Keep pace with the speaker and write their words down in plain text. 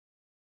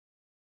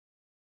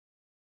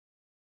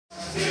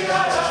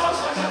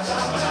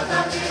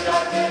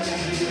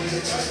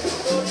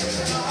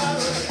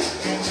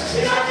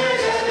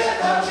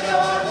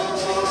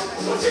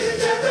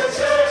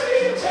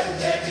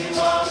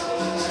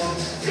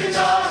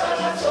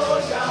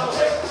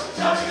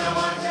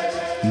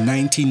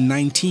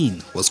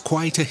was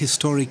quite a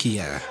historic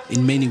year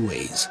in many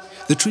ways.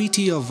 The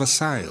Treaty of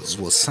Versailles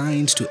was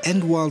signed to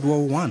end World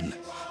War I.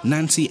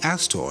 Nancy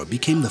Astor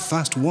became the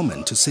first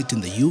woman to sit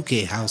in the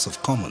UK House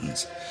of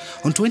Commons.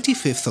 On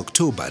 25th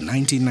October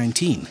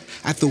 1919,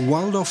 at the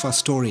Waldorf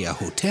Astoria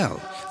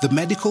Hotel, the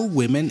Medical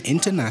Women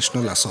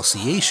International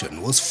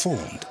Association was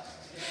formed.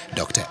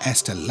 Dr.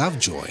 Esther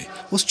Lovejoy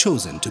was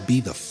chosen to be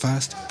the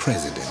first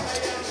president.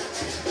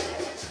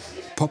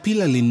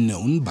 Popularly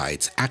known by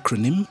its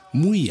acronym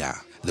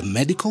MWIA, the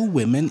Medical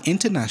Women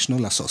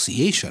International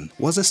Association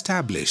was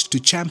established to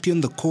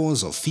champion the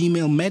cause of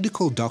female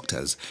medical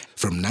doctors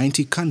from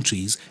 90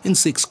 countries in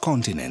 6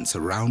 continents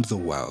around the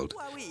world.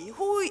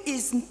 Who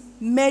is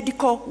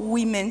Medical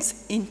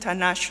Women's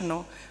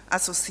International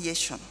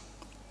Association?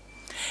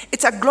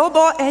 It's a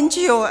global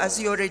NGO, as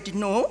you already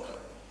know,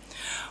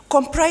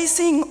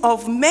 comprising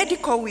of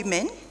medical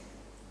women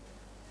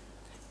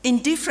in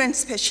different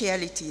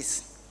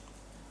specialties.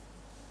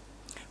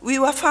 We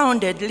were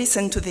founded,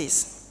 listen to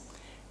this,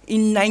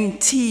 in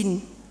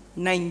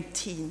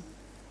 1919.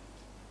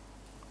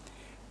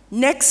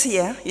 Next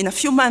year, in a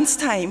few months'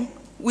 time,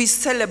 we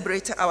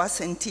celebrate our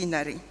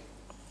centenary.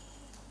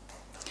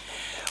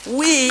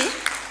 We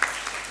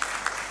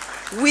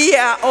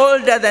are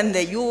older than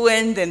the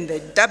UN, than the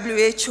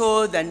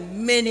WHO,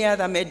 than many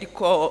other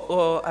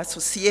medical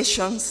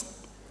associations.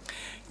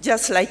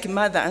 Just like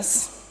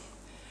mothers,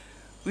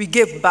 we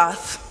gave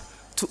birth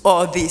to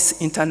all these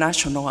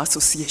international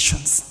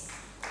associations.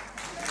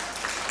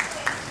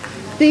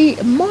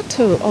 The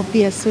motto of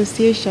the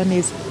association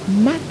is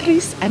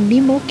Matris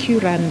Animo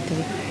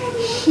Curante,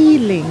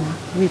 healing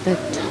with the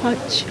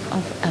touch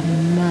of a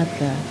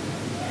mother.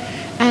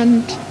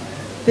 And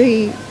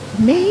the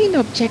main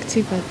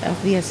objective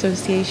of the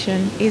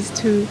association is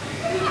to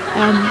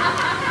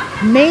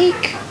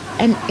make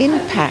an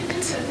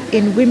impact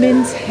in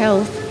women's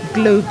health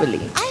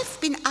globally. I've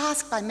been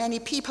asked by many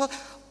people,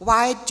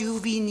 why do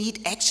we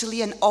need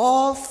actually an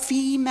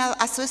all-female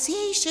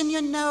association?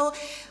 You know,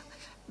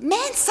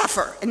 men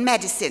suffer in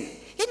medicine.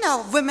 You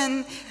know,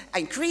 women are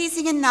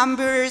increasing in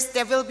numbers.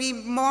 There will be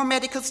more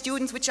medical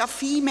students which are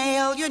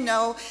female. You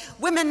know,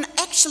 women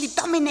actually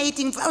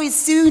dominating very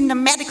soon the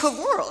medical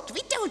world.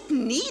 We don't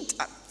need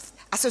an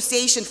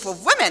association for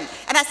women.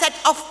 And I said,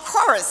 of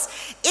course,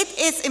 it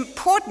is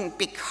important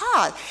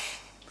because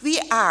we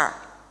are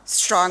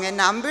strong in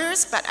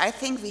numbers, but I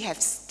think we have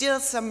still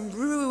some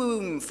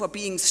room for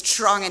being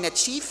strong in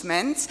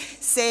achievements,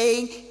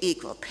 saying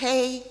equal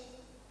pay,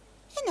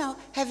 you know,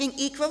 having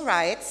equal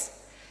rights,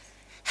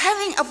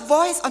 having a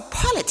voice on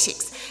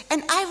politics.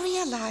 And I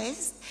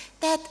realized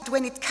that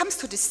when it comes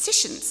to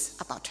decisions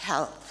about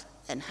health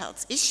and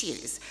health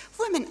issues,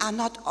 women are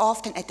not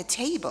often at the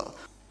table.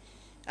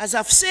 As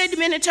I've said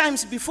many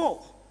times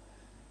before,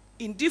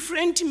 in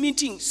different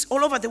meetings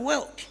all over the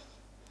world,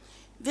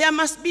 there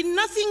must be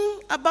nothing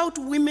about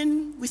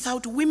women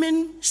without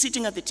women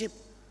sitting at the table.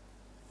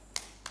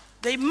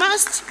 There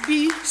must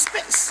be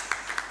space.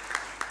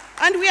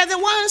 And we are the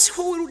ones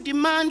who will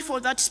demand for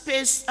that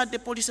space at the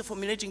policy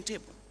formulating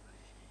table.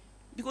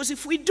 Because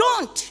if we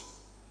don't,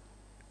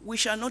 we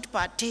shall not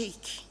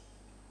partake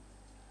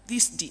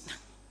this dinner.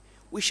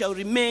 We shall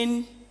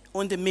remain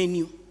on the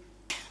menu.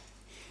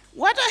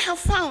 What I have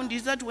found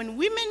is that when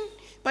women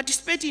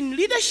participate in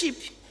leadership,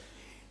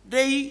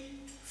 they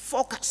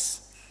focus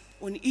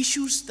on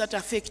issues that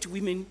affect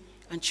women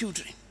and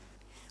children.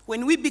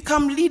 When we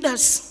become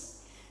leaders,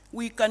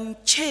 we can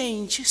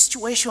change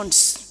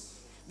situations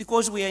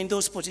because we are in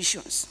those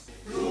positions.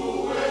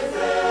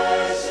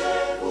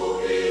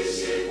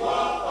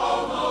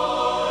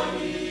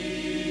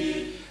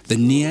 The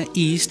Near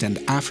East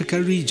and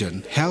Africa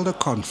region held a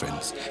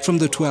conference from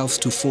the 12th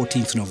to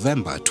 14th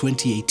November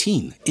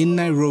 2018 in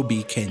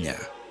Nairobi, Kenya.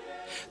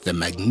 The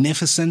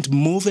magnificent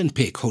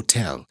Movenpick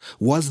Hotel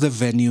was the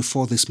venue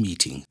for this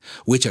meeting,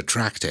 which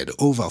attracted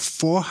over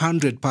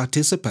 400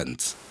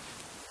 participants.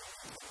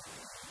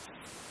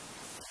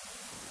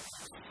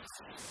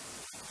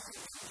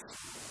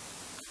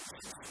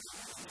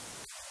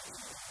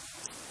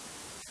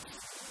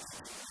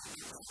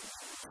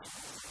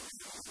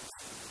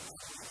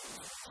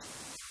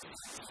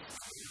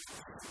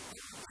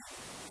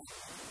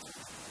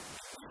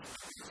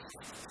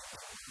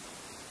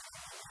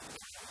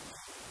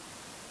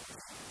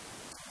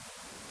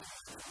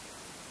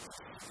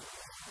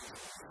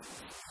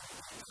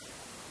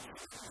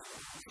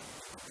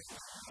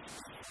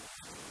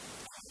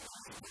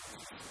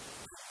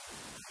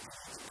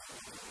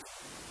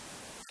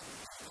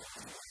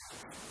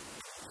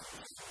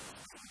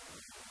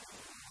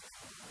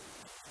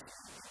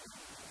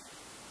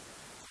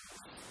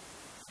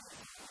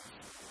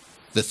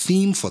 The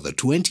theme for the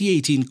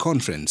 2018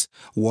 conference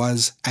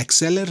was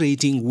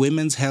Accelerating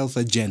Women's Health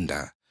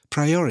Agenda,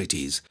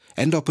 priorities,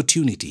 and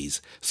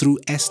opportunities through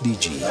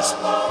SDGs.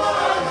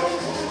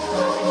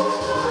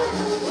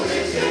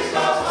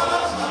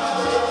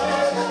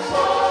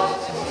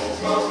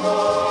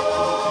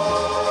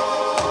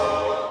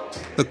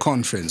 The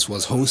conference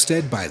was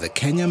hosted by the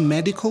Kenya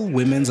Medical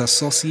Women's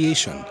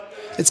Association.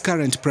 Its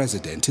current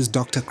president is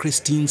Dr.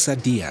 Christine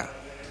Sadia.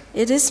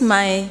 It is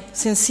my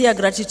sincere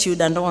gratitude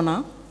and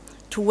honor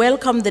to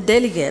welcome the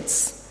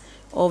delegates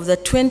of the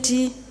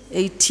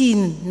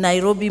 2018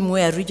 Nairobi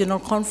MWIA Regional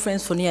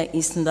Conference for Near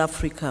Eastern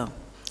Africa.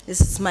 It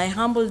is my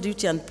humble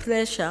duty and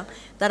pleasure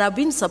that I've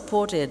been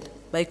supported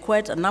by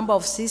quite a number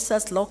of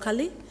sisters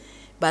locally,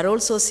 but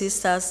also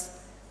sisters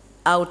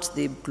out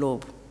the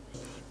globe,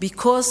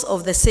 because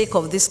of the sake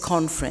of this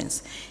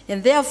conference.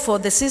 And therefore,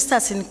 the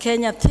sisters in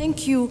Kenya,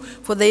 thank you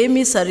for the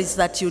emissaries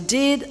that you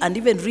did and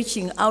even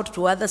reaching out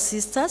to other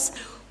sisters.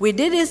 We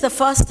did it the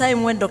first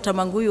time when Dr.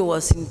 Manguyo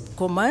was in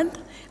command,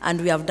 and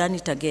we have done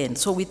it again.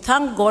 So we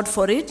thank God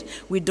for it.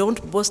 We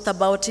don't boast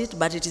about it,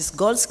 but it is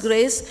God's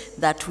grace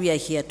that we are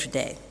here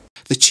today.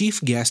 The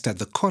chief guest at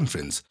the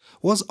conference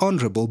was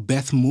Honorable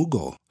Beth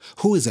Mugo,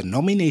 who is a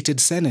nominated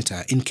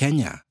senator in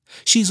Kenya.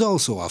 She's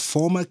also a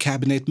former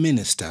cabinet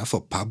minister for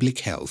public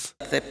health.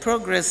 The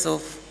progress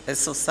of a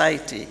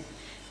society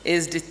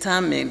is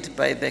determined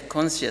by the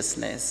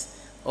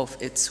consciousness of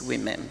its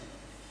women.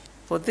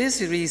 For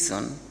this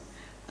reason,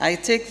 I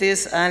take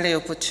this early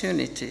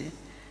opportunity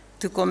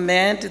to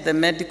commend the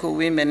Medical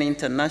Women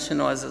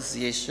International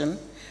Association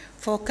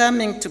for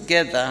coming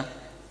together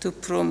to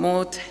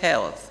promote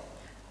health.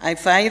 I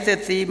find the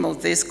theme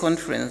of this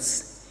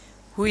conference,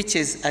 which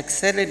is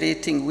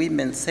Accelerating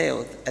Women's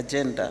Health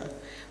Agenda,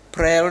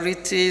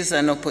 Priorities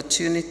and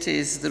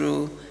Opportunities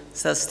through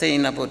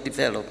Sustainable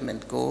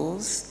Development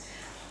Goals,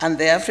 and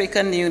the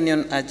African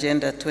Union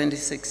Agenda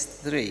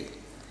 2063,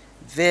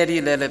 very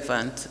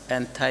relevant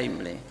and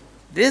timely.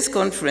 This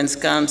conference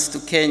comes to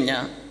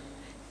Kenya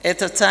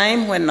at a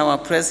time when our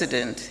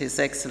President, His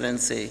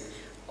Excellency,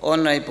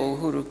 Honorable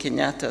Uhuru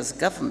Kenyatta's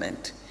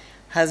government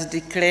has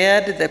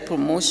declared the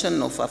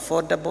promotion of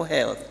affordable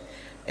health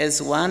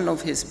as one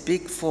of his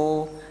big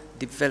four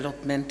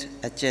development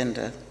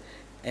agendas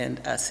and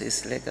as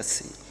his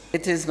legacy.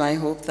 It is my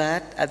hope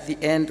that at the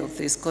end of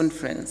this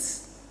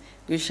conference,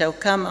 we shall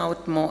come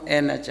out more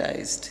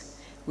energized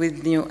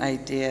with new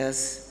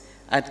ideas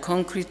and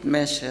concrete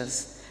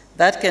measures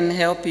that can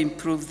help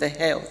improve the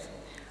health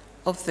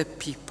of the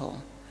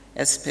people,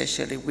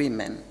 especially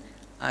women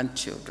and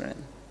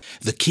children.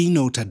 The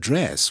keynote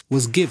address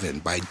was given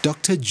by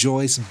Dr.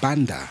 Joyce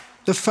Banda,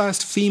 the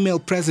first female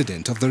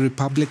president of the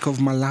Republic of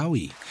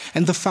Malawi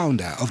and the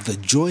founder of the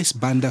Joyce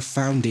Banda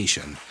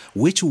Foundation,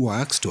 which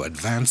works to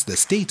advance the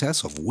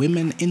status of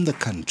women in the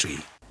country.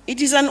 It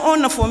is an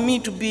honor for me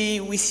to be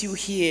with you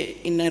here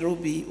in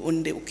Nairobi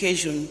on the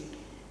occasion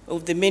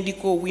of the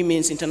Medical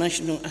Women's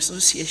International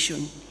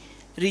Association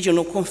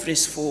Regional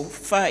Conference for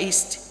Far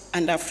East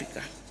and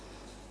Africa.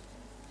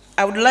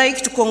 I would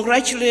like to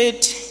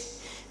congratulate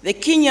the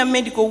Kenya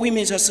Medical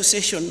Women's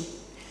Association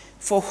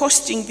for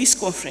hosting this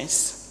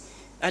conference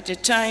at a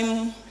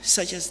time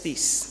such as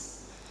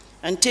this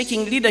and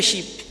taking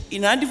leadership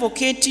in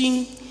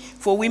advocating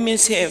for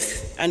women's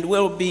health and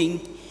well-being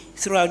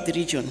throughout the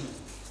region.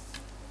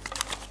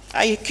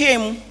 I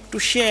came to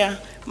share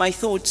my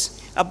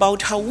thoughts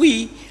about how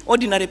we,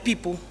 ordinary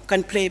people,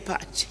 can play a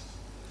part.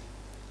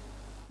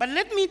 But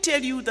let me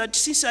tell you that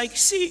since I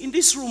see in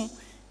this room,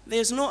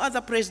 there's no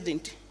other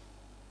president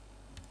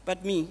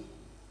but me.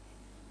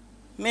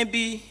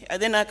 Maybe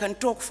then I can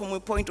talk from a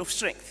point of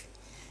strength.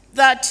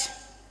 That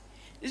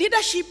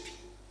leadership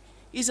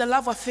is a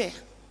love affair.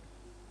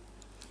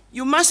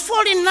 You must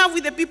fall in love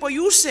with the people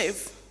you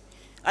serve,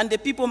 and the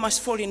people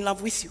must fall in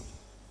love with you.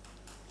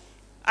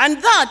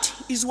 And that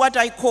is what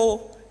I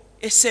call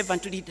a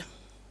servant leader.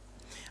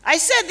 I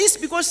say this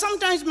because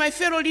sometimes my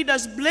fellow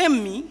leaders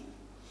blame me.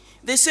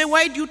 They say,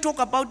 why do you talk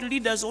about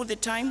leaders all the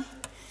time?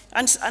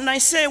 And I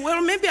say,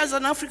 well, maybe as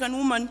an African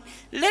woman,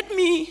 let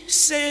me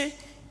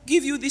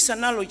give you this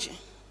analogy.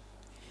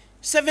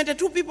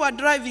 72 people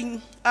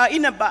are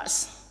in a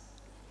bus,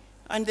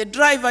 and the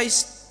driver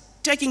is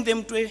taking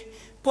them to a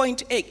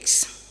point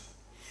X,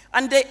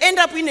 and they end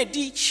up in a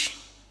ditch.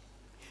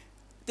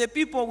 The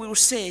people will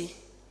say,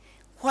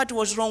 what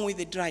was wrong with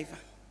the driver?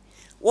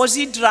 Was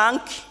he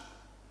drunk?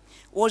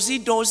 Was he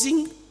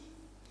dozing?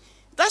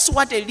 That's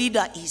what a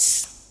leader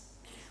is.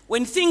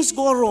 When things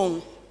go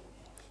wrong,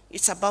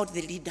 it's about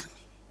the leader.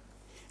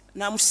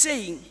 And I'm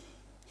saying,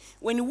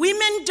 when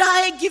women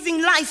die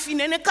giving life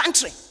in any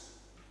country,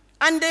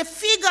 and the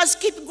figures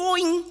keep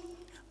going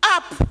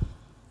up,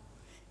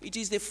 it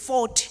is the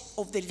fault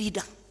of the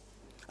leader.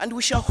 And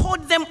we shall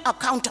hold them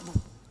accountable.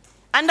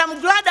 And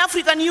I'm glad the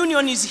African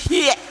Union is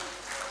here,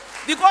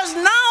 because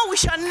now we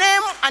shall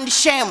name and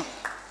shame.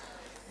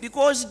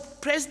 Because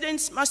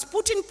presidents must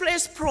put in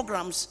place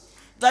programs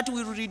that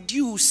will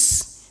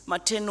reduce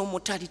maternal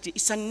mortality.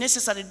 It's a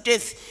necessary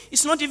death.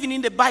 It's not even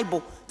in the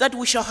Bible that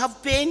we shall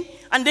have pain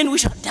and then we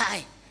shall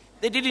die.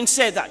 They didn't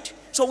say that.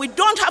 So we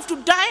don't have to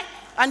die,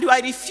 and I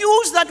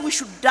refuse that we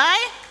should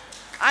die.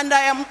 And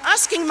I am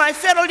asking my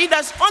fellow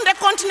leaders on the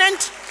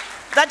continent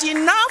that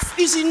enough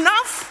is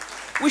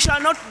enough. We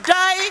shall not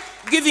die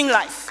giving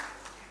life.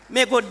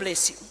 May God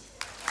bless you.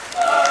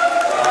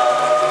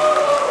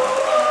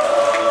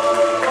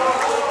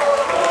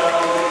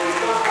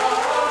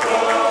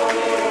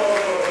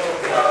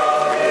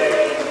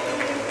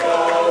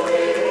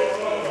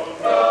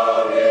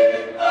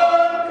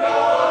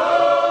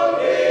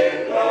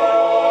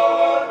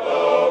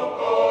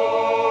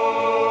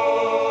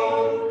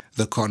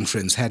 The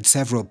conference had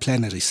several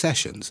plenary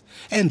sessions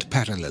and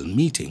parallel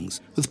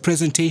meetings with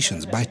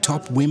presentations by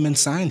top women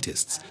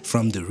scientists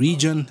from the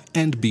region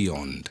and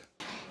beyond.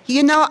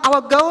 You know,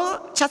 our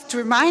goal, just to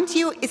remind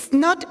you, is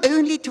not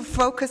only to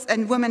focus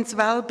on women's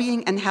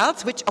well-being and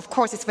health, which of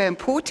course is very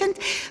important,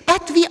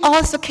 but we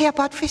also care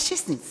about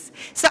physicians.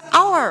 So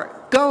our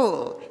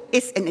goal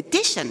is, in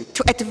addition,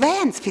 to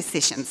advance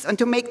physicians and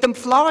to make them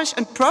flourish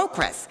and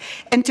progress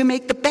and to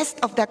make the best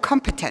of their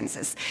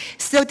competences.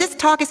 So this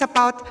talk is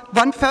about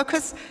one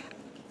focus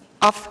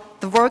of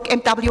the work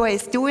MWIA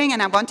is doing,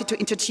 and I wanted to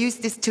introduce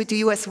this to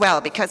you as well,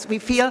 because we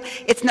feel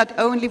it's not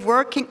only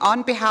working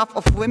on behalf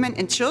of women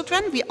and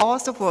children, we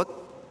also work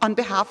on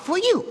behalf for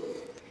you.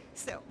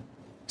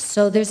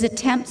 So there's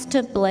attempts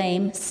to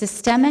blame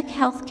systemic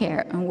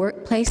healthcare and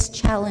workplace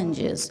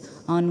challenges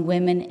on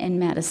women in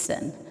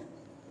medicine.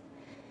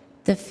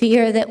 The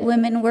fear that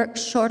women work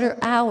shorter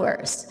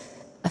hours,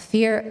 a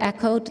fear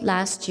echoed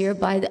last year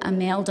by a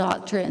male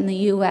doctor in the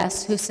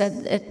US who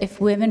said that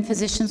if women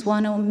physicians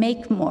want to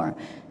make more,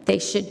 they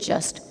should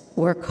just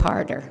work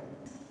harder.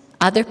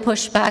 Other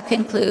pushback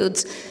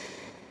includes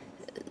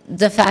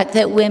the fact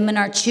that women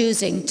are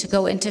choosing to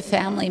go into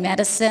family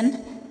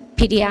medicine,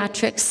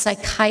 pediatrics,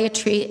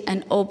 psychiatry,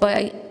 and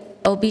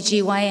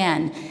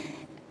OBGYN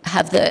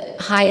have the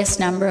highest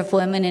number of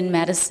women in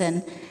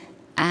medicine,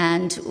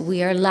 and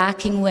we are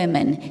lacking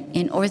women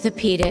in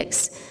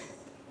orthopedics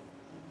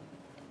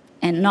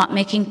and not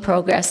making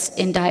progress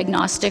in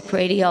diagnostic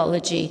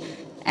radiology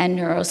and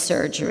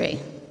neurosurgery.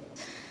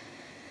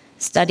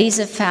 Studies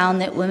have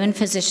found that women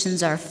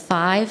physicians are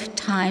 5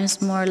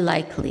 times more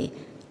likely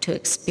to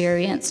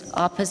experience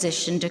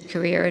opposition to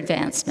career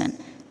advancement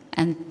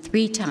and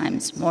 3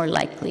 times more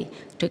likely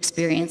to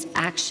experience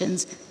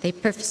actions they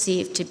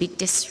perceive to be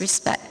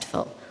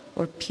disrespectful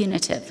or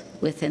punitive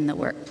within the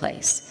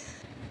workplace.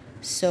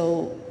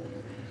 So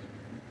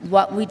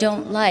what we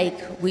don't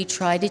like, we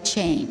try to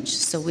change.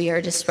 So we are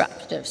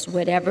disruptors.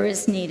 Whatever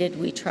is needed,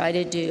 we try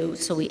to do.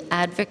 So we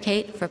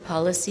advocate for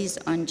policies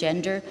on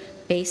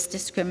gender-based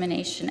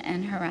discrimination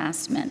and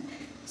harassment.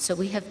 So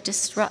we have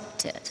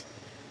disrupted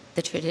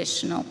the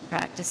traditional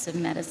practice of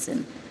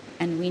medicine,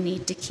 and we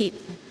need to keep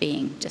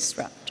being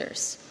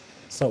disruptors.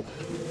 So,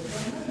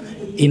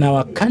 in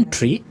our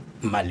country,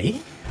 Mali,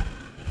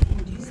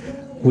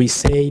 we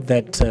say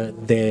that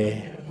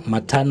the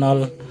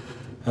maternal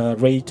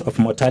rate of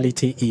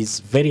mortality is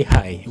very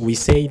high. We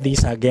say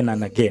this again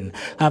and again.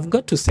 I've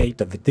got to say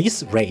that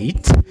this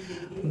rate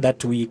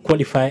that we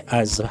qualify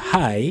as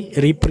high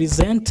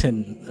represents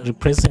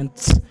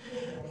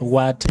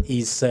what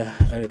is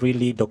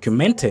really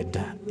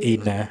documented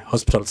in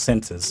hospital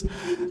census.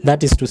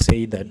 That is to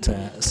say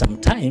that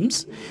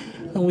sometimes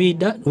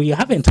we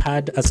haven't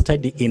had a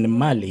study in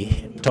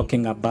Mali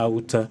talking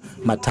about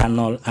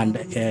maternal and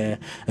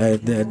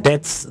the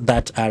deaths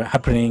that are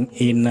happening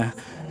in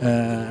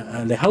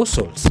the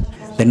households.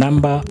 The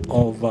number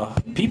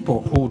of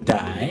people who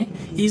die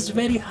is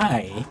very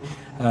high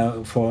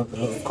for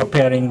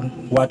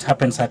comparing what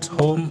happens at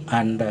home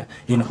and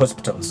in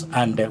hospitals,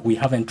 and we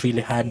haven't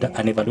really had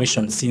an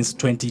evaluation since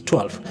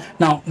 2012.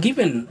 Now,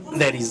 given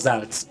the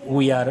results,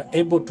 we are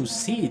able to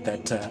see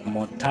that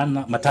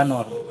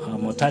maternal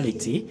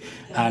mortality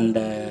and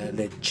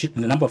the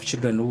number of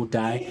children who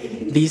die,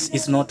 this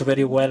is not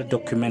very well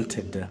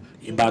documented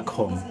back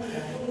home.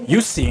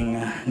 Using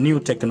new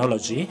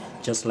technology,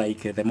 just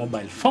like the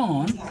mobile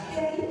phone,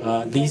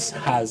 this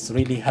has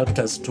really helped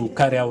us to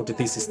carry out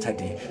this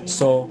study.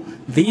 So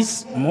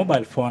this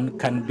mobile phone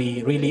can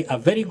be really a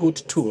very good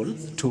tool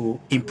to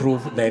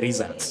improve the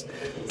results,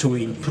 to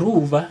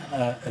improve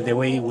the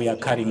way we are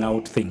carrying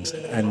out things.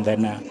 And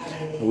then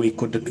we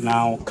could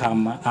now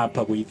come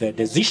up with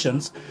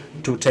decisions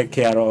to take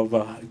care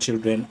of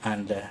children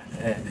and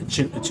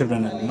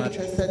children and mothers.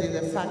 I'm interested in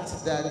the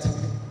fact that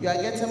you are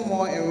getting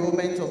more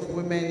enrollment of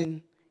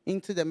women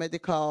into the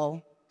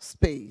medical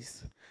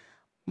space.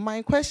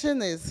 My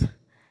question is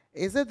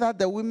it that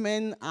the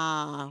women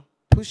are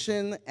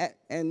pushing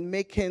and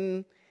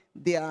making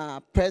their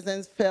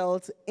presence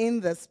felt in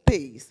the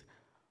space,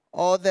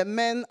 or the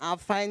men are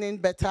finding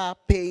better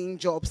paying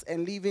jobs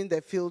and leaving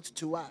the field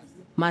to us?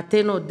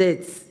 Maternal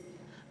deaths.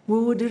 We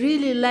would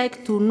really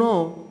like to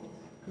know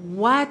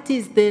what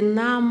is the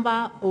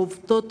number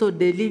of total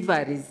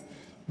deliveries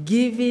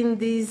given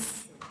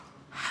this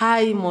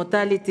high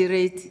mortality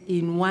rate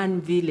in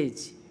one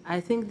village. I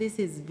think this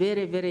is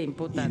very, very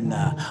important. In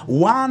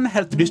one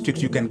health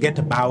district, you can get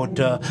about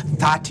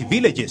 30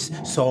 villages.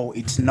 So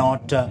it's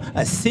not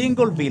a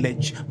single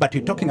village, but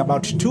we're talking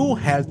about 2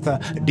 health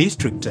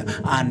districts.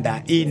 And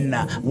in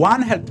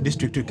one health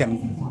district, you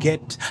can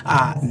get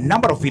a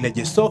number of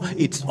villages. So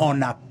it's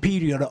on a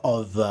period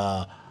of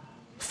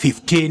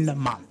 15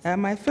 months.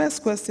 My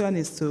first question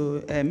is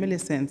to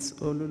Millicent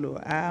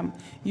Olulo.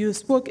 You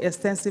spoke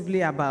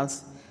extensively about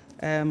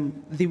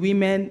the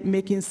women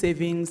making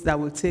savings that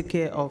will take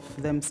care of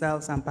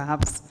themselves and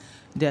perhaps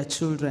their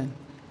children.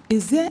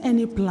 Is there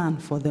any plan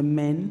for the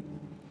men?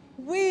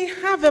 We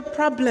have a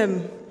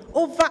problem.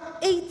 Over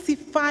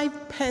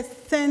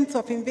 85%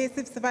 of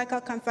invasive cervical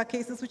cancer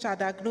cases which are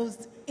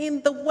diagnosed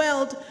in the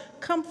world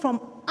come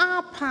from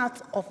our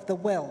part of the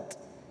world.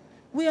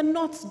 We are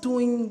not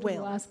doing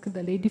well. I'll ask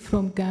the lady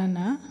from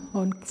Ghana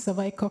on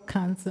cervical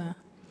cancer.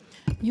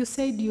 You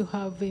said you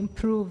have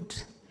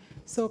improved.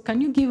 So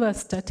can you give us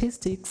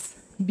statistics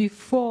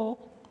before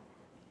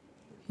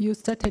you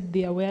started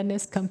the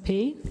awareness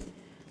campaign?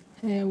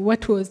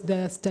 What was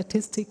the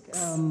statistics?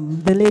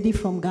 The lady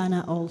from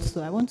Ghana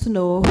also. I want to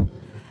know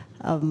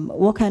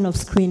what kind of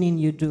screening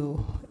you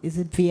do. Is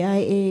it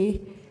VIA?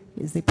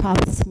 Is it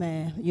pap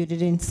smear? You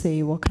didn't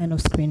say what kind of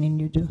screening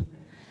you do.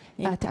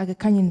 At Aga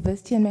Khan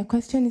University, and my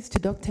question is to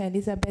Dr.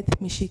 Elizabeth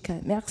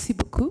Mishika. Merci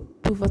beaucoup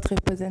pour votre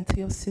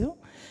présentation.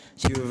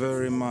 Thank you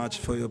very much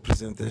for your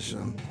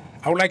presentation.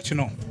 I would like to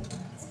know,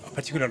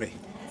 particularly,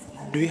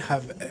 do you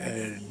have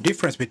a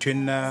difference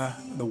between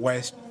the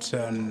West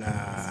and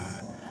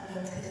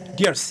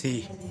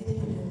DRC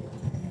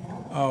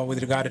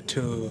with regard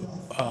to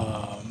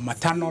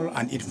maternal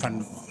and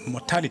infant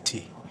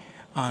mortality?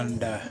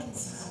 And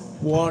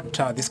what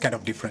are these kind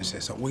of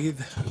differences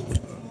with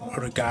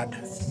regard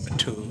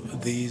to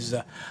these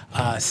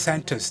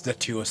centers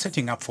that you are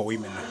setting up for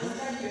women?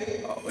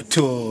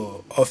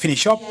 To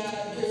finish up,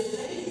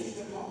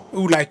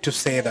 we would like to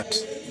say that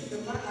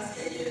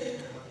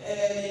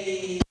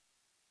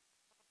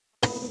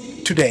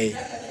today,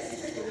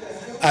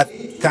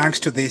 thanks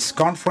to this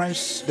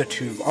conference that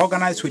you've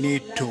organized, we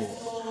need to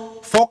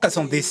focus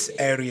on these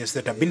areas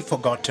that have been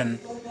forgotten,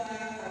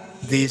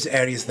 these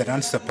areas that are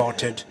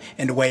unsupported,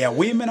 and where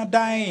women are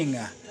dying,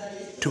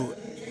 to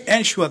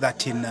ensure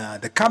that in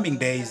the coming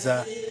days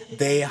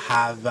they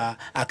have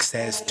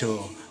access to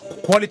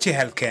quality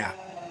health care.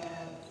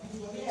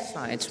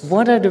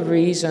 What are the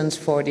reasons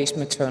for these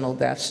maternal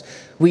deaths?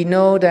 We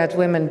know that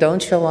women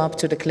don't show up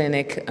to the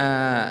clinic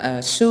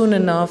soon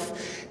enough.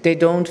 They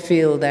don't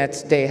feel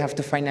that they have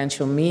the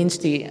financial means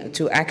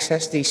to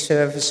access these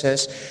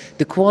services.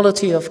 The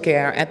quality of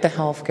care at the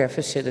healthcare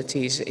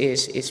facilities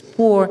is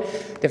poor.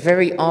 They're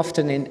very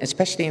often,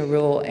 especially in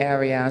rural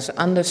areas,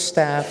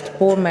 understaffed,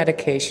 poor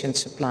medication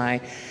supply.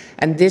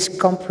 And this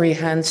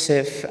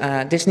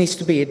this needs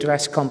to be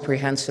addressed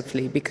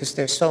comprehensively because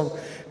there's so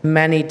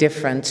many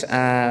different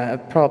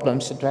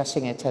problems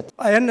addressing it.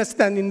 I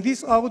understand in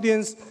this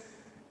audience,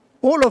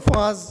 all of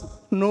us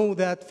know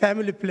that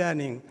family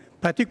planning,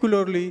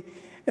 particularly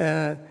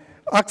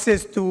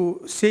access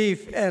to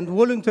safe and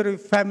voluntary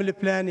family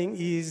planning,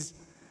 is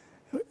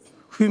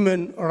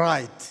human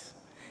right.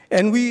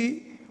 And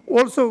we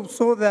also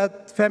saw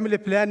that family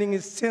planning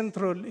is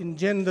central in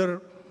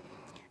gender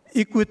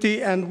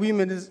equity and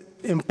women's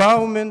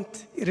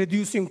empowerment,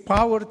 reducing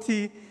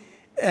poverty,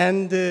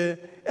 and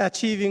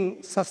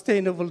achieving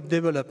sustainable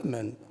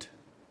development.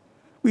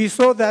 We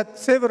saw that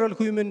several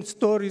human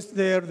stories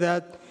there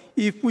that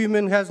if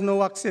women has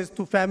no access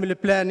to family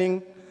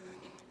planning,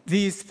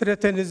 this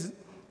threatens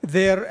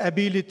their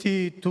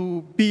ability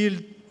to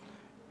build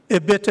a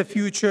better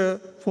future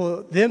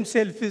for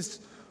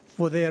themselves,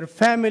 for their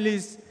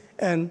families,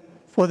 and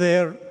for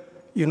their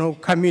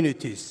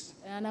communities.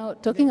 Now,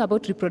 talking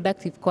about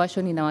reproductive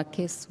coercion in our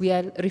case, we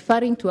are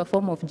referring to a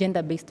form of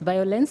gender-based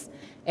violence,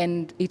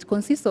 and it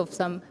consists of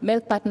some male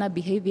partner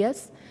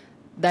behaviors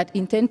that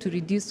intend to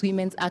reduce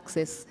women's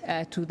access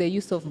to the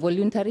use of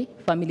voluntary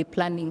family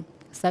planning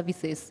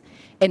services.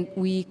 And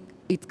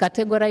it's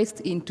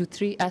categorized into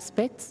 3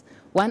 aspects.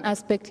 One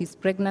aspect is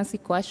pregnancy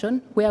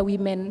coercion, where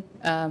women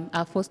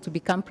are forced to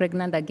become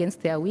pregnant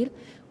against their will,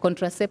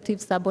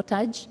 contraceptive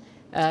sabotage,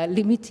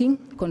 limiting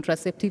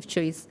contraceptive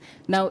choice.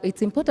 Now,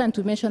 it's important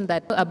to mention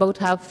that about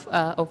half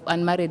of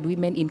unmarried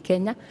women in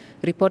Kenya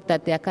report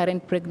that their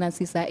current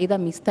pregnancies are either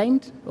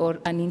mistimed or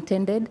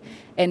unintended,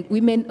 and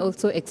women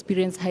also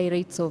experience high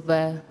rates of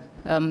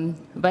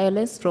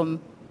violence from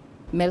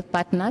male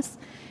partners.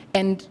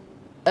 And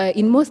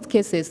in most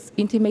cases,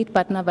 intimate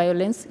partner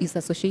violence is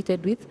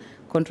associated with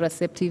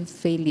contraceptive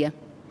failure.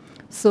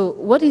 So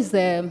what is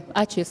the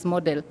ACHES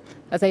model?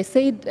 As I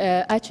said,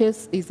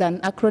 ACHES is an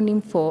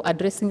acronym for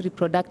Addressing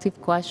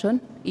Reproductive Coercion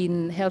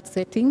in Health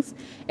Settings,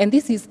 and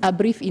this is a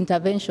brief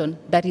intervention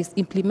that is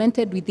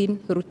implemented within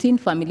routine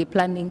family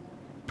planning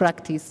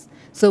practice.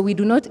 So we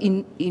do not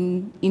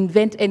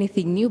invent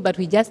anything new, but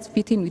we just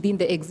fit in within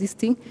the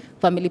existing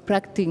family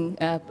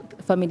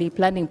family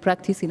planning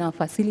practice in our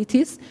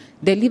facilities,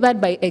 delivered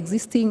by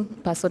existing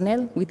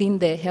personnel within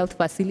the health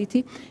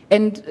facility,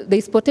 and there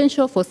is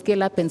potential for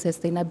scale-up and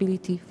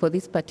sustainability for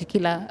this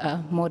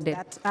particular model.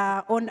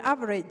 On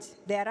average,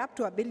 there are up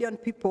to 1 billion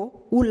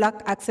people who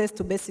lack access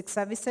to basic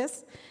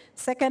services.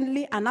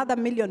 Secondly, another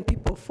 1 million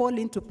people fall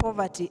into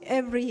poverty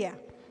every year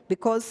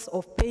because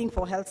of paying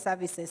for health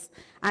services.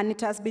 And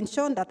it has been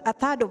shown that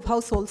 1/3 of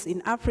households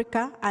in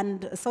Africa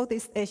and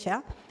Southeast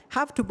Asia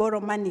have to borrow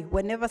money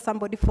whenever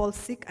somebody falls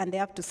sick and they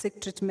have to seek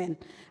treatment.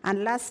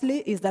 And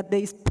lastly is that there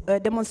is a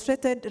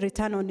demonstrated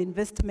return on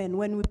investment.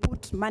 When we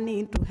put money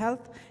into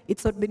health,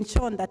 it's been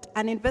shown that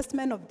an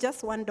investment of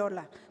just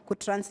 $1 could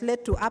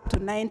translate to up to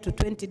 $9 to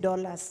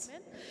 $20.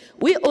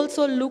 We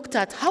also looked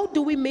at how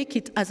do we make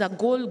it as a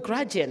goal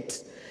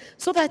gradient,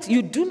 so that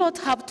you do not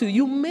have to,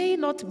 you may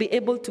not be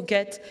able to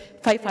get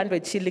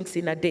 500 shillings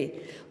in a day,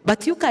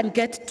 but you can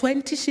get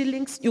 20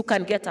 shillings, you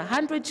can get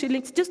 100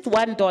 shillings, just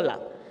 $1.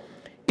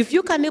 If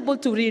you can able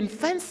to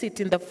ring-fence it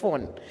in the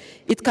phone,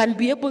 it can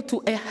be able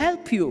to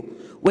help you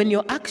when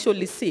you're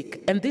actually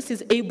sick, and this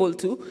is able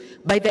to,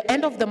 by the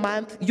end of the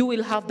month, you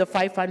will have the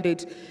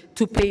 500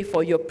 to pay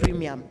for your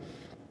premium.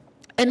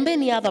 And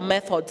many other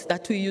methods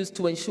that we use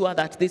to ensure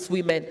that these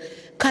women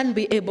can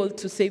be able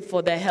to save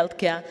for their health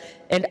care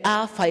and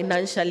are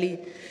financially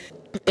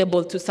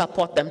able to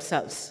support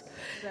themselves.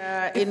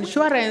 The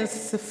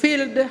insurance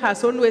field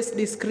has always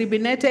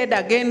discriminated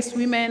against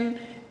women.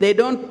 They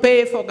don't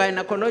pay for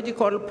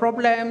gynecological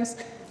problems.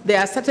 There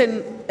are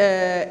certain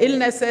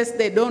illnesses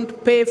they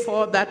don't pay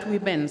for that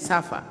women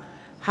suffer.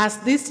 Has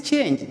this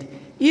changed?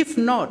 If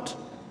not,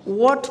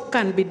 what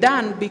can be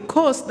done?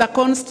 Because the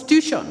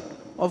Constitution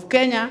of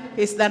Kenya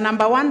is the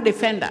 #1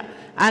 defender,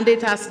 and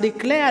it has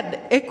declared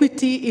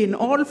equity in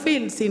all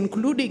fields,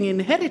 including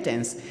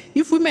inheritance.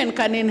 If women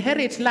can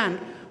inherit land,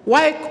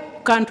 why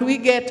can't we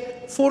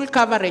get full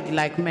coverage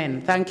like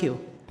men? Thank you.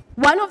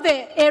 One of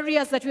the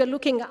areas that we're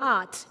looking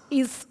at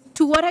is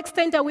to what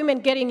extent are women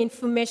getting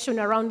information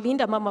around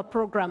Linda Mama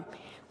program,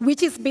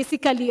 which is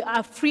basically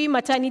a free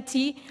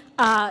maternity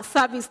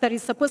service that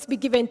is supposed to be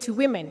given to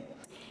women.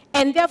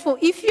 And therefore,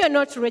 if you are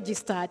not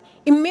registered,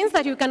 it means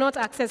that you cannot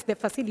access the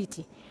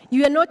facility.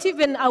 You are not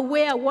even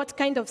aware what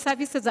kind of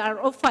services are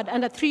offered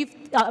under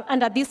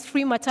this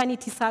free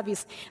maternity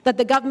service that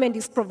the government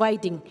is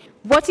providing.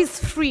 What is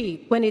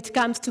free when it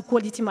comes to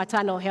quality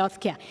maternal health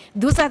care?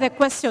 Those are the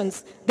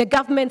questions the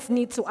governments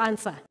need to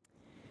answer.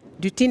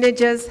 Do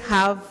teenagers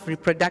have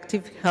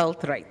reproductive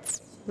health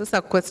rights? Those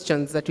are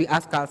questions that we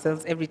ask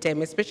ourselves every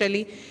time,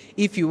 especially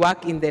if you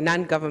work in the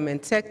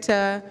non-government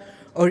sector,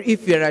 or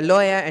if you're a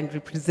lawyer and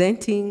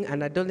representing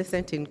an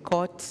adolescent in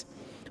court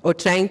or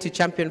trying to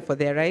champion for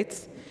their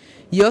rights.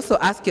 You also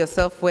ask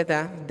yourself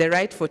whether the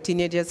right for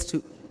teenagers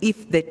to,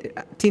 if the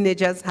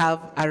teenagers have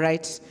a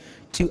right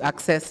to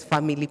access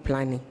family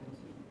planning.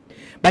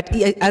 But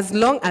as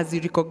long as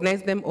you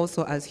recognize them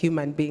also as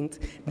human beings,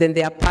 then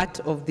they are part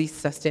of this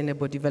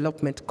sustainable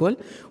development goal.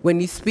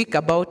 When you speak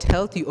about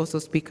health, you also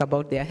speak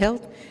about their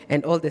health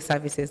and all the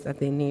services that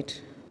they need.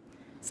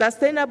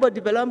 Sustainable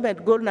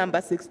Development Goal number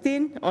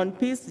 16 on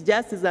peace,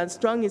 justice, and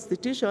strong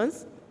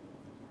institutions.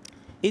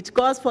 It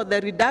calls for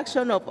the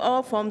reduction of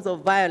all forms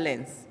of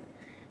violence.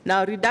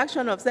 Now,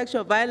 reduction of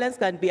sexual violence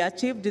can be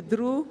achieved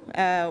through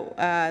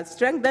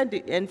strengthened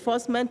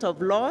enforcement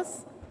of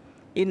laws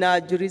in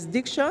our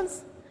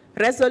jurisdictions,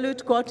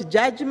 resolute court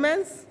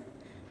judgments,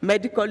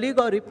 medical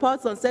legal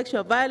reports on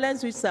sexual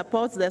violence which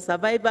supports the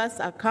survivor's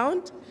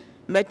account,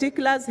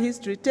 meticulous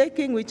history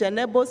taking which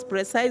enables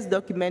precise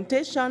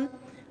documentation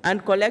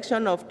and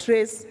collection of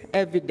trace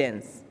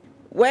evidence.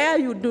 Where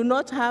you do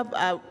not have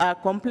a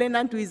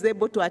complainant who is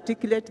able to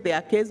articulate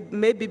their case,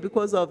 maybe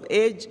because of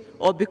age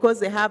or because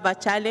they have a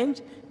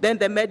challenge, then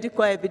the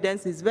medical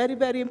evidence is very,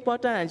 very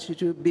important and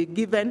should be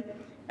given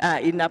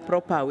in a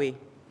proper way.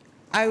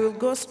 I will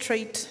go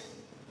straight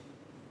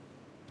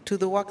to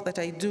the work that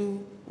I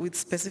do with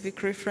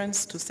specific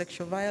reference to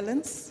sexual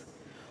violence.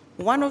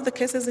 One of the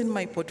cases in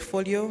my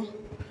portfolio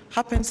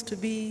happens to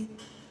be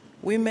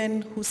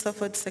women who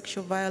suffered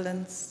sexual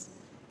violence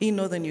in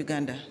northern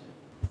Uganda.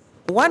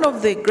 One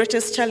of the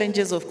greatest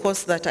challenges, of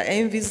course, that I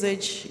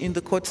envisage in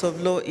the courts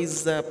of law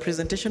is the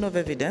presentation of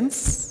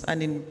evidence,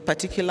 and in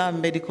particular,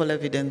 medical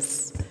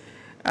evidence.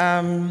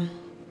 I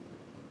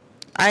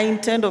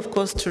intend, of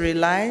course, to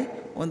rely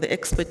on the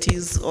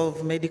expertise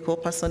of medical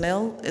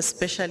personnel,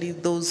 especially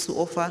those who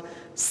offer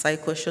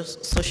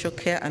psychosocial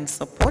care and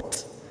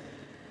support,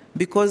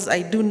 because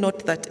I do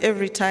note that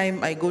every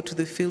time I go to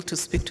the field to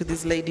speak to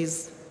these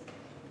ladies,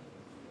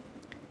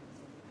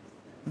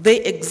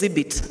 they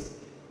exhibit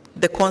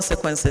the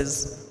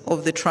consequences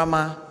of the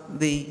trauma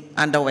they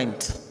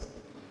underwent.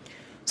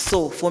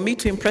 So for me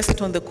to impress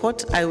it on the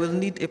court, I will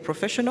need a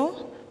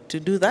professional to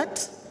do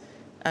that.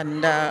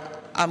 And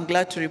I'm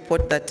glad to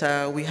report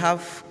that we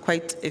have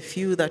quite a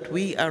few that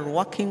we are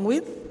working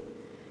with.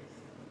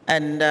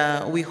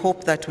 And we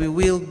hope that we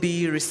will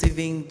be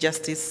receiving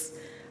justice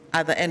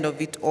at the end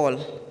of it all.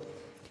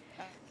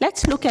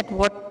 Let's look at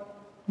what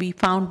we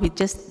found with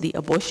just the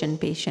abortion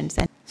patients.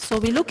 And So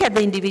we look at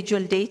the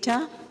individual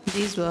data.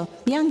 These were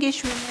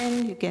youngish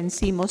women. You can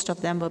see most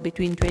of them were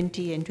between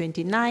 20 and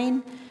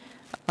 29.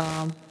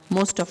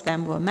 Most of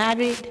them were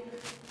married.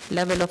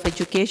 Level of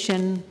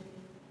education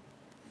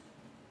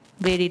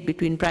varied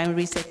between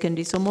primary,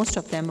 secondary, so most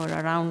of them were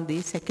around the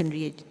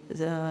secondary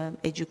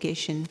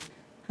education.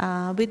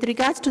 With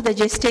regards to the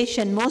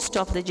gestation, most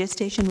of the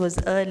gestation was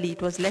early.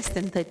 It was less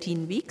than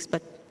 13 weeks,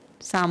 but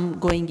some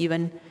going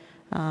even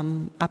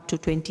up to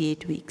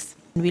 28 weeks.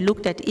 We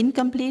looked at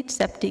incomplete,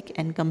 septic,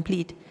 and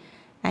complete.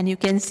 And you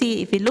can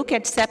see, if we look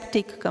at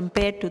septic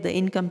compared to the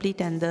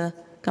incomplete and the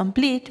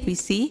complete, we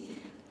see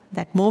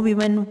that more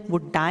women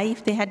would die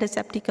if they had a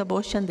septic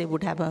abortion. They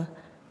would have a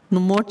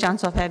more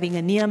chance of having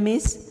a near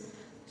miss.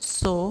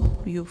 So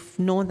you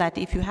know that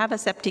if you have a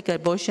septic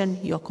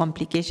abortion, your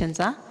complications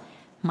are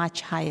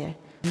much higher.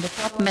 And the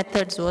top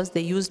methods was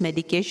they use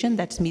medication,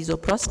 that's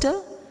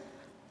misoprostol,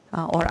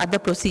 or other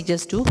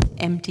procedures to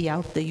empty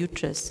out the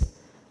uterus.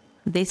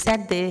 They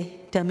said they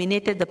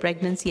terminated the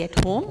pregnancy at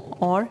home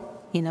or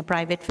in a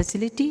private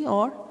facility,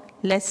 or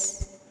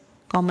less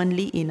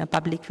commonly in a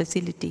public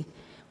facility.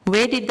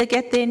 Where did they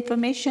get the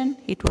information?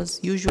 It was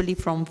usually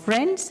from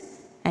friends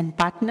and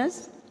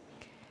partners.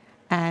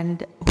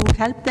 And who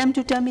helped them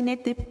to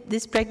terminate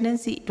this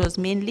pregnancy? It was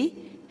mainly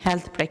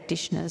health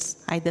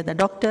practitioners, either the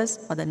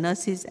doctors or the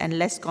nurses, and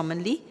less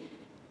commonly,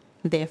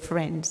 their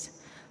friends,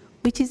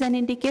 which is an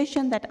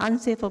indication that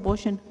unsafe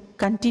abortion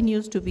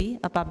continues to be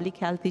a public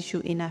health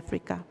issue in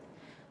Africa.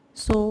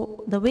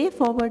 So the way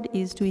forward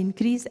is to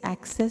increase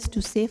access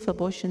to safe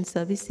abortion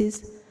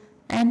services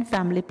and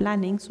family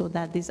planning so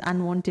that these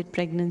unwanted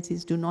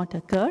pregnancies do not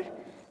occur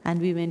and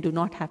women do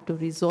not have to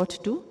resort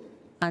to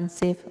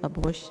unsafe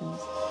abortions.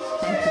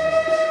 Thank you.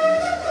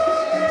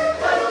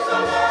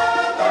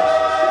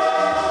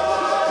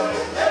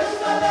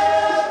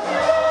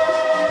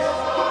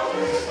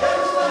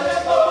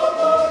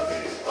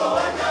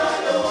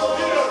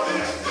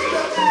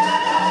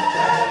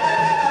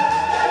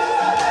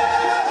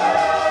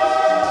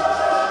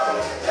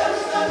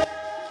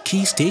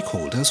 Key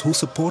stakeholders who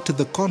supported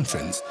the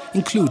conference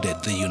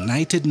included the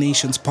United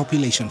Nations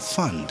Population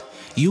Fund,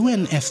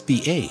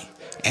 UNFPA,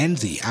 and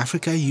the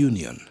Africa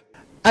Union.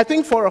 I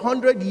think for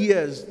 100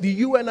 years, the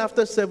UN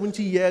after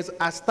 70 years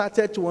has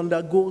started to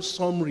undergo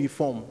some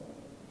reform.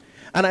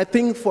 And I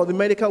think for the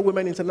Medical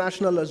Women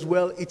International as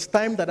well, it's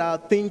time that our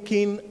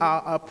thinking,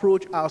 our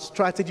approach, our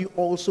strategy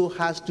also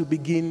has to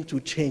begin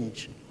to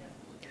change.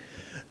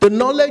 The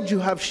knowledge you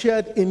have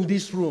shared in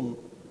this room,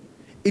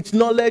 it's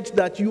knowledge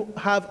that you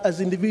have as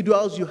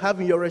individuals, you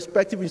have in your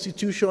respective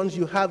institutions,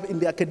 you have in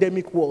the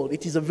academic world.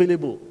 It is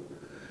available.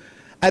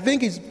 I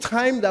think it's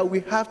time that we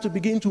have to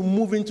begin to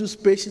move into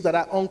spaces that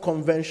are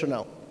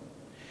unconventional.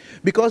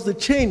 Because the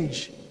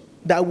change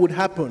that would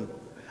happen,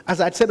 as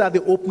I said at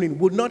the opening,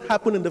 would not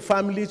happen in the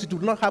families, it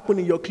would not happen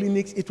in your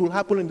clinics, it will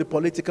happen in the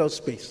political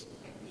space.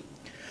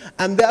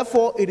 And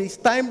therefore, it is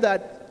time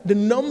that the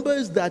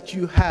numbers that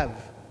you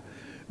have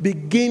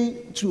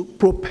begin to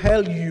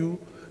propel you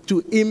to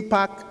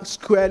impact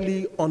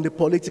squarely on the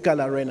political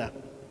arena.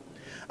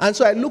 And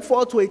so I look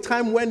forward to a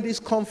time when this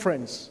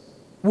conference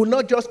will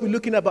not just be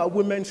looking about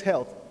women's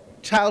health,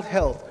 child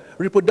health,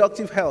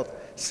 reproductive health,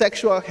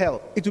 sexual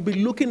health. It will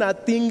be looking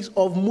at things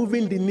of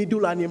moving the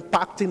needle and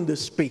impacting the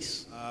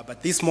space.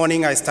 But this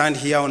morning I stand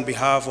here on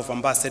behalf of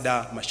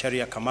Ambassador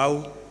Macharia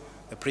Kamau,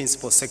 the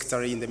Principal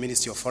Secretary in the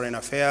Ministry of Foreign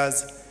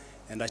Affairs,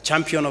 and a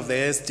champion of the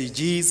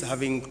SDGs,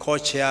 having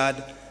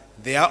co-chaired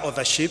their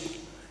authorship,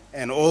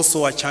 and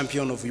also a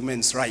champion of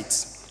women's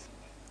rights.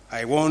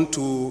 I want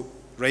to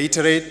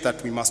reiterate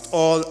that we must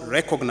all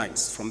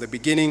recognize from the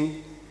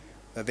beginning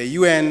that the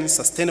UN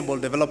Sustainable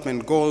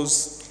Development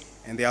Goals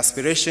and the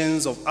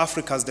aspirations of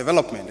Africa's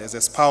development as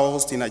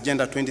espoused in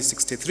Agenda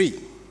 2063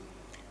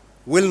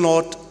 will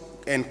not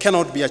and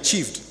cannot be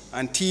achieved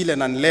until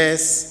and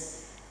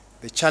unless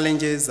the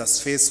challenges that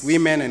face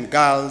women and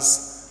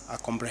girls are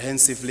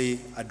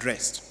comprehensively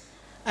addressed.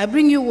 I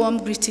bring you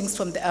warm greetings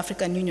from the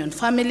African Union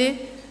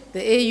family. The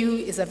AU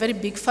is a very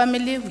big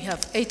family. We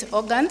have 8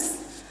 organs.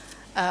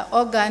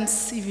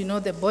 Organs, if you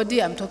know the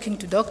body, I'm talking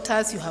to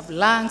doctors, you have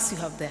lungs, you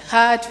have the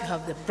heart, you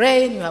have the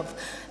brain,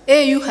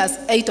 AU has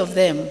 8 of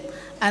them.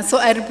 And so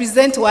I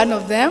represent one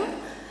of them.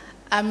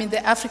 I'm in the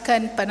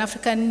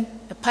Pan-African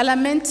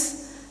Parliament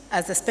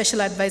as a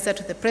special advisor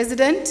to the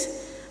President,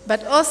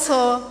 but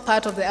also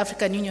part of the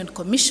African Union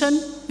Commission,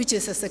 which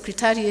is a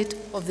secretariat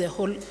of the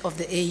whole of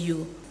the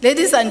AU.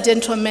 Ladies and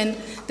gentlemen,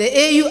 the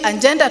AU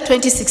Agenda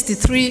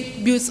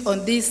 2063 builds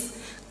on these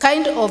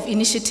kind of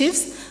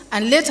initiatives,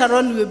 and later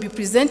on we will be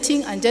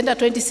presenting Agenda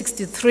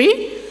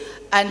 2063,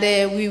 and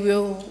we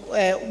will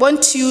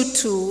want you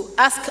to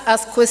ask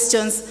us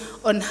questions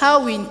on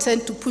how we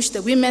intend to push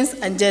the women's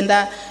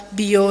agenda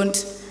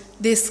beyond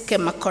this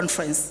KEMA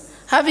conference.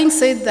 Having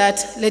said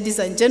that, ladies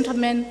and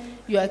gentlemen,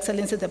 Your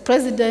Excellency the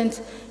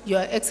President,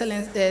 Your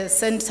Excellency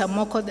Senator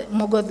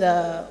Mogo,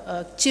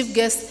 the chief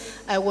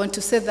guest, I want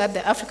to say that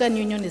the African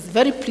Union is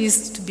very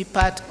pleased to be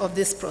part of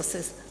this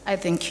process. I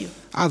thank you.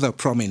 Other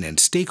prominent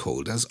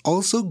stakeholders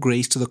also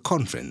graced the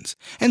conference,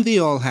 and they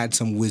all had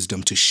some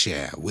wisdom to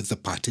share with the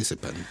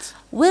participants.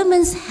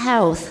 Women's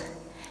health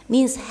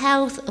means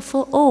health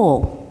for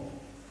all,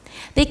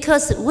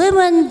 because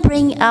women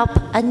bring up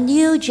a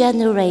new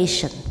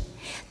generation.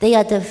 They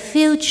are the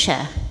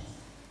future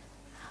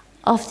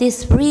of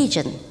this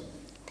region.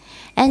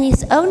 And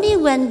it's only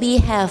when we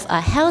have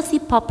a healthy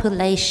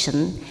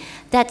population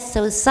that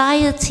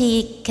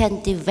society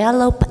can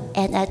develop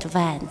and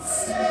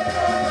advance.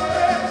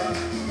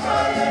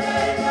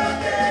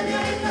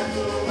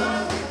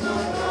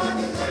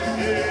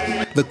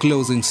 The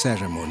closing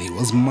ceremony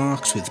was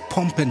marked with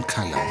pomp and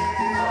color.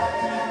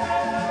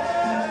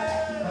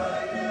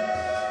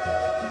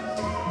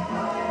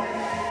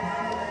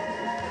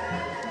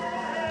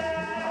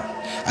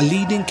 A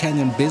leading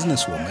Kenyan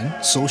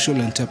businesswoman, social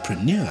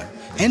entrepreneur,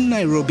 and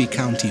Nairobi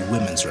County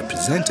Women's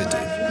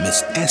Representative,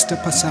 Ms. Esther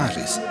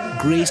Passaris,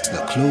 graced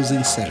the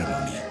closing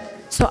ceremony.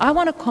 So I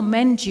want to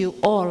commend you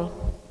all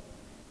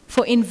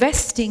for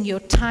investing your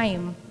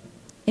time,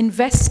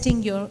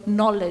 investing your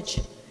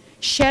knowledge,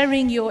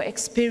 sharing your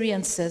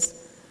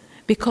experiences,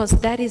 because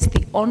that is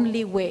the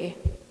only way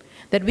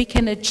that we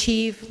can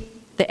achieve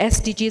the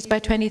SDGs by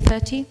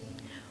 2030,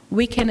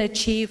 we can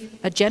achieve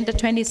Agenda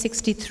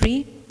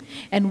 2063,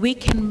 and we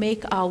can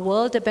make our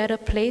world a better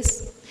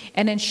place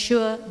and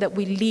ensure that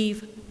we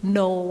leave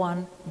no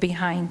one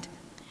behind.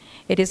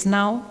 It is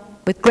now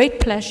with great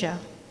pleasure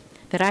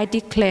that I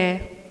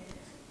declare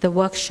the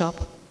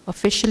workshop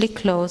officially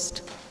closed.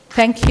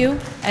 Thank you,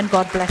 and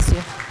God bless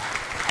you.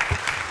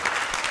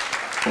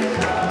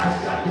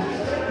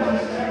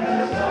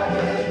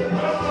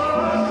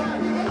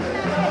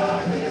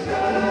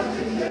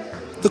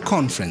 The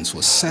conference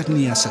was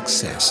certainly a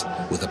success,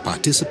 with the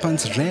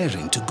participants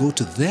raring to go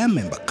to their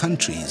member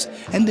countries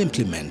and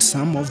implement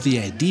some of the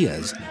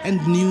ideas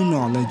and new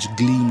knowledge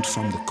gleaned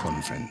from the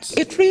conference.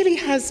 It really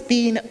has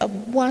been a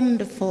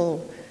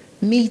wonderful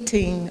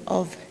meeting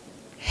of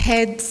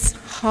heads,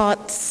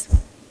 hearts,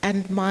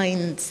 and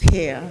minds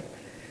here.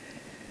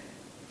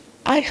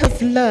 I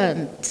have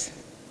learned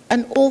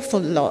an awful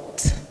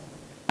lot.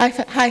 I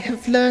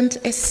have learned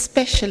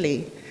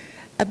especially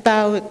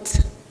about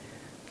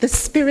the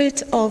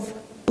spirit of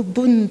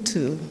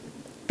Ubuntu,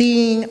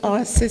 being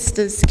our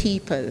sisters'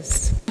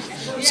 keepers.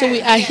 So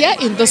we are here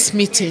in this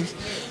meeting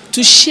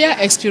to share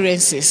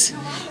experiences,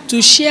 to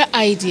share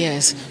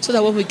ideas, so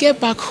that when we get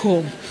back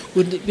home,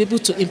 we'll be able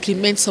to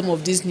implement some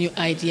of these new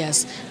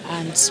ideas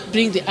and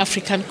bring the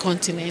African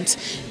continent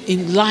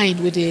in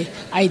line with the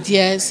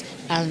ideas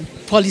and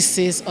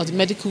policies of the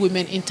Medical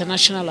Women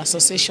International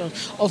Association,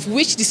 of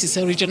which this is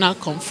a regional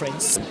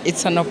conference.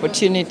 It's an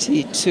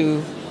opportunity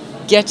to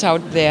get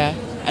out there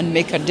and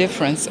make a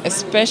difference,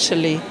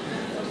 especially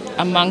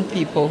among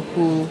people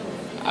who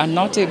are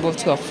not able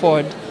to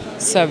afford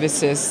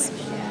services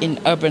in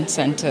urban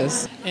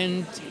centers.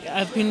 And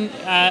I've been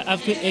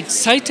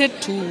excited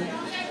to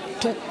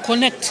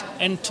connect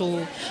and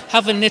to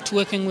have a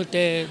networking with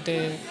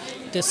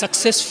the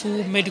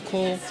successful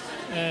medical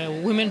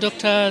women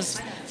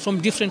doctors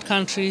from different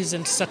countries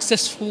and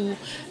successful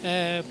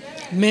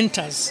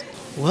mentors.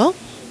 Well,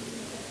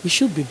 we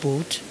should be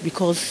bold,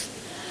 because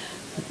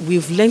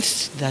we've learned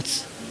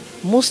that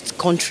most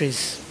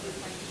countries,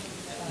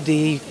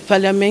 the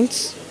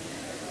parliament,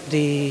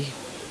 the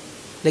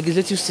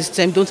legislative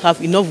system don't have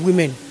enough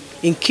women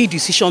in key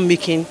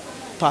decision-making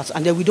parts,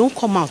 and then we don't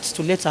come out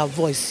to let our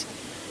voice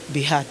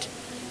be heard.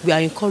 We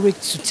are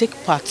encouraged to take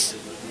part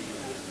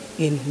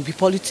in the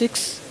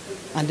politics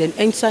and then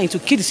enter into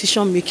key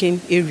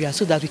decision-making areas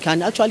so that we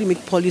can actually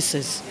make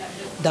policies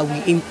that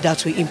will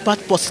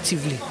impact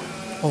positively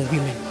on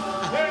women.